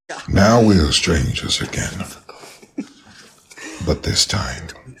Now we are strangers again, but this time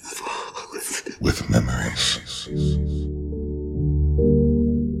with memories.